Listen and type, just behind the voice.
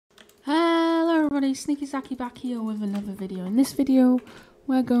everybody, sneakyzakki back here with another video. In this video,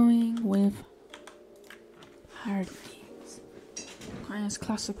 we're going with party games. Quite a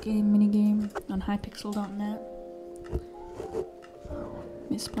classic game, minigame on hypixel.net.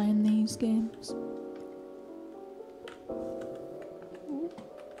 Miss playing these games. Ooh,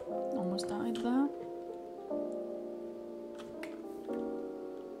 almost died there.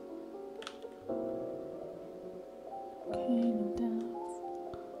 Okay, no death.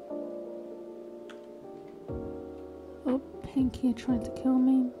 Oh, Pancake tried to kill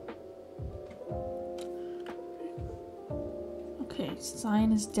me. Okay,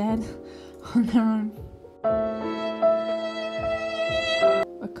 Cyan is dead on their own.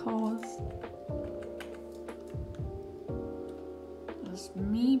 Because there's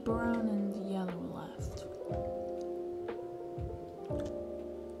me, brown, and yellow left.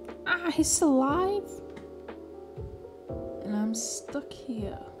 Ah, he's alive! And I'm stuck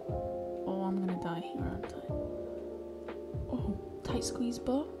here. Oh, I'm gonna die here, aren't I? Oh, tight squeeze,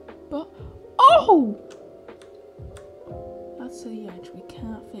 but oh! That's the edge. We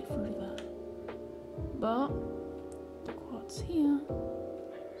can't fit through that. But the quad's here.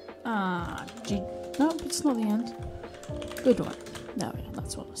 Ah, nope, it's not the end. Good one. No, yeah,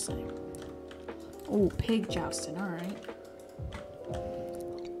 that's what I was saying. Oh, pig jousting. All right.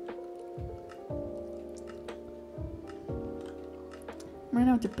 Right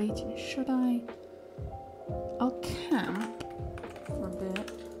now, debating: should I'll camp for a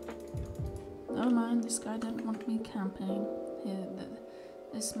bit. Never mind, this guy didn't want me camping.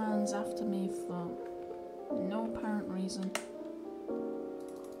 This man's after me for no apparent reason.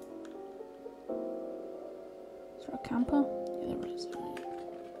 Is there a camper? Yeah, there is.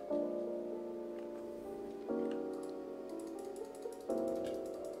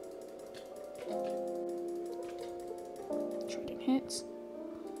 Trading hits.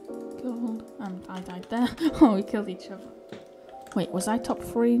 Gold. I died there. Oh, we killed each other. Wait, was I top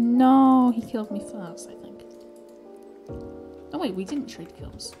 3? No, he killed me first, I think. Oh wait, we didn't trade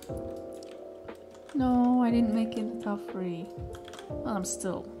kills. No, I didn't make it in the top 3. Well, I'm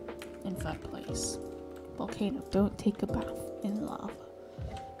still in 3rd place. Volcano, don't take a bath in lava.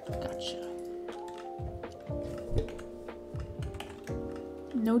 Gotcha.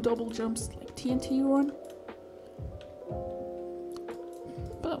 No double jumps like TNT run.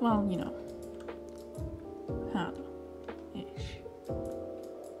 But, well, you know. Harder-ish.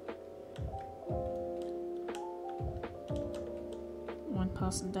 One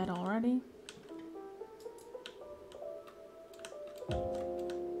person dead already.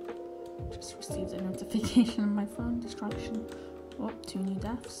 Just received a notification on my phone. Distraction. Oh, 2 new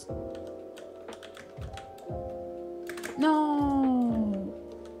deaths. No!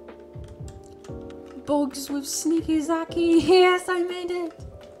 Bugs with sneakyzakki. Yes, I made it!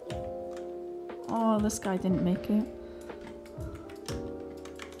 Oh, this guy didn't make it.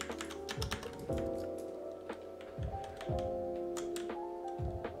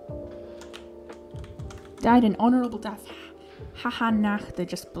 Died an honorable death. Haha, nah, they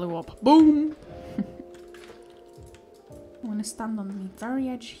just blew up. Boom! I'm gonna stand on the very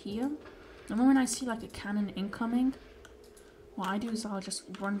edge here. The moment I see like a cannon incoming, what I do is I'll just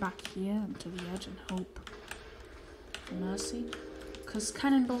run back here to the edge and hope for mercy. Because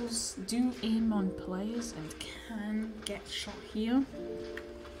cannonballs do aim on players and can get shot here.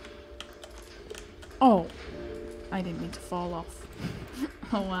 Oh, I didn't mean to fall off.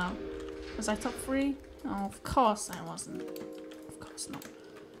 Oh wow. Was I top 3? Oh, of course I wasn't. Of course not.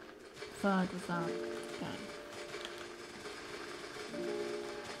 3rd without going.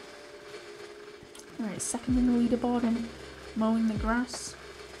 Alright, 2nd in the leaderboard and mowing the grass.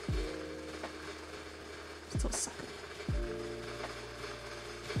 Still 2nd.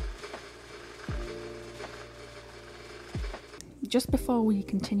 Just before we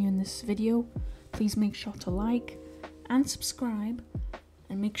continue in this video, please make sure to like and subscribe,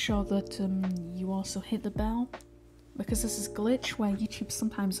 and make sure that you also hit the bell, because this is a glitch where YouTube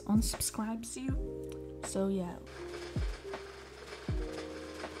sometimes unsubscribes you. So yeah.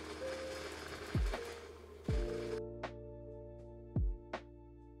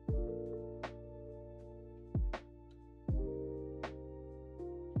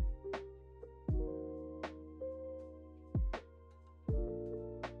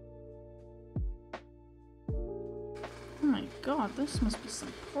 Oh my god, this must be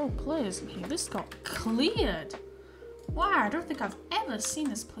some pro players in here. This got cleared. Wow, I don't think I've ever seen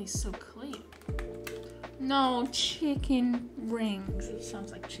this place so clear. No, chicken rings. It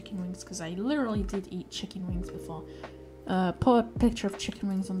sounds like chicken wings because I literally did eat chicken wings before. Put a picture of chicken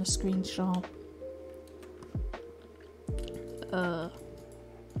wings on the screenshot.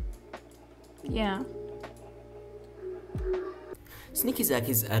 Yeah.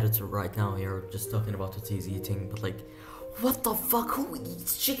 Sneakyzakki's editor right now here just talking about what he's eating, but like, what the fuck? Who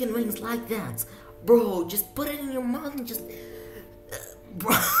eats chicken wings like that? Bro, just put it in your mouth and just...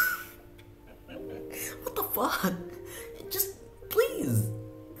 bro... what the fuck? Just, please.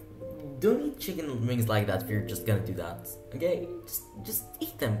 Don't eat chicken wings like that if you're just gonna do that, okay? Just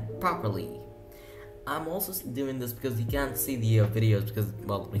eat them properly. I'm also doing this because he can't see the videos because,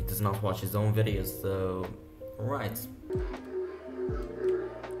 well, he does not watch his own videos, so... Right.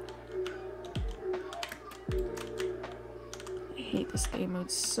 I hate this game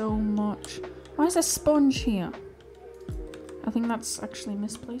mode so much. Why is there sponge here? I think that's actually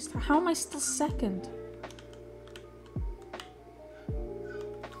misplaced. How am I still second?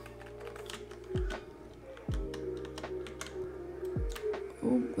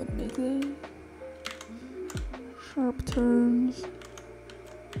 Oh goodness. Sharp turns.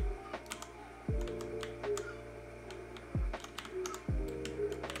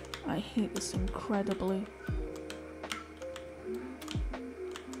 I hate this incredibly.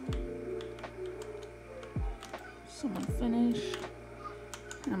 Someone finished.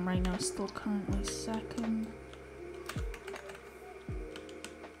 I'm right now still currently second.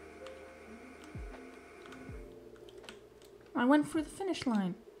 I went through the finish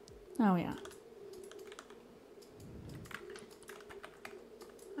line. Oh yeah.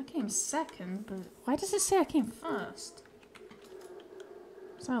 I came second, but why does it say I came first?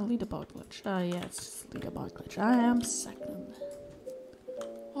 Is that a leaderboard glitch? Oh yeah, it's just a leaderboard glitch. I am second.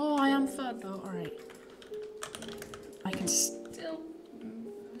 Oh, I am third though. Alright. I can still...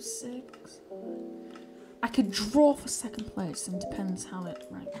 6. I could draw for second place, and depends how it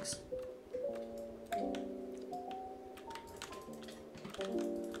ranks.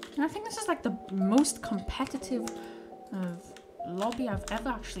 And I think this is like the most competitive lobby I've ever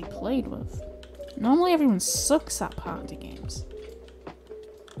actually played with. Normally everyone sucks at party games.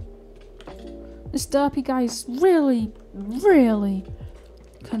 This derpy guy is really, really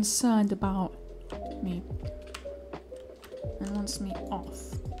concerned about me. And wants me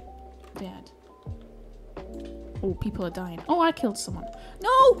off. Dead. Oh, people are dying. Oh, I killed someone.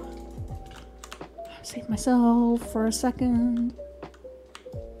 No! I saved myself for a second.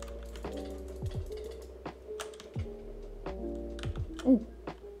 Oh.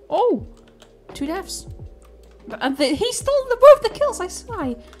 Oh! 2 deaths. He stole both the kills, I swear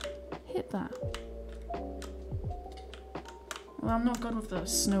I hit that. Well, I'm not good with the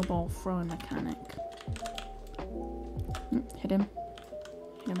snowball throwing mechanic. Hit him.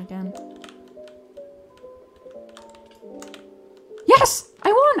 Hit him again. Yes!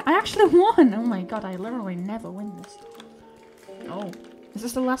 I won! I actually won! Oh my god, I literally never win this. Oh. Is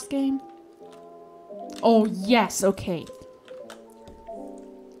this the last game? Oh, yes, okay.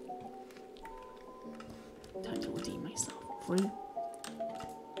 Time to redeem myself. 3.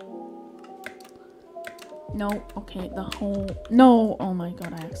 No, okay, the whole... No! Oh my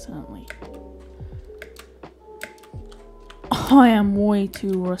god, I accidentally... I am way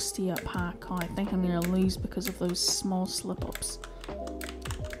too rusty at parkour. I think I'm gonna lose because of those small slip-ups.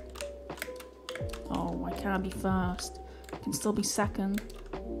 Oh, I can't be first. I can still be second.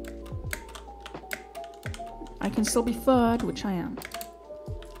 I can still be third, which I am.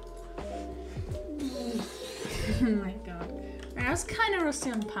 Oh my god. I was kind of rusty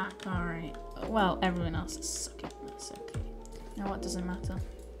on parkour, right? Well, everyone else is sucking. That's okay. You know what? Doesn't matter.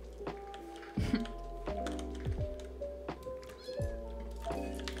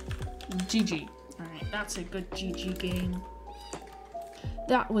 GG. Alright, that's a good GG game.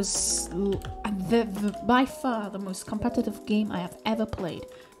 That was by far the most competitive game I have ever played.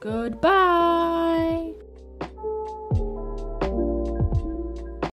 Goodbye!